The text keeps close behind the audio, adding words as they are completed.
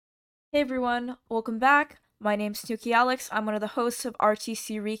Hey everyone, welcome back. My name's Snooky Alex. I'm one of the hosts of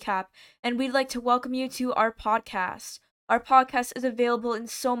RTC Recap, and we'd like to welcome you to our podcast. Our podcast is available in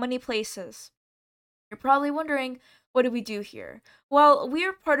so many places. You're probably wondering, what do we do here? Well, we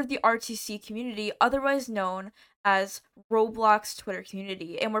are part of the RTC community, otherwise known as Roblox Twitter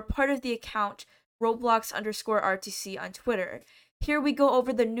community, and we're part of the account Roblox underscore RTC on Twitter. Here we go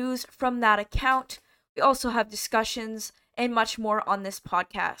over the news from that account. We also have discussions and much more on this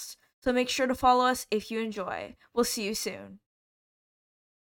podcast. So make sure to follow us if you enjoy. We'll see you soon.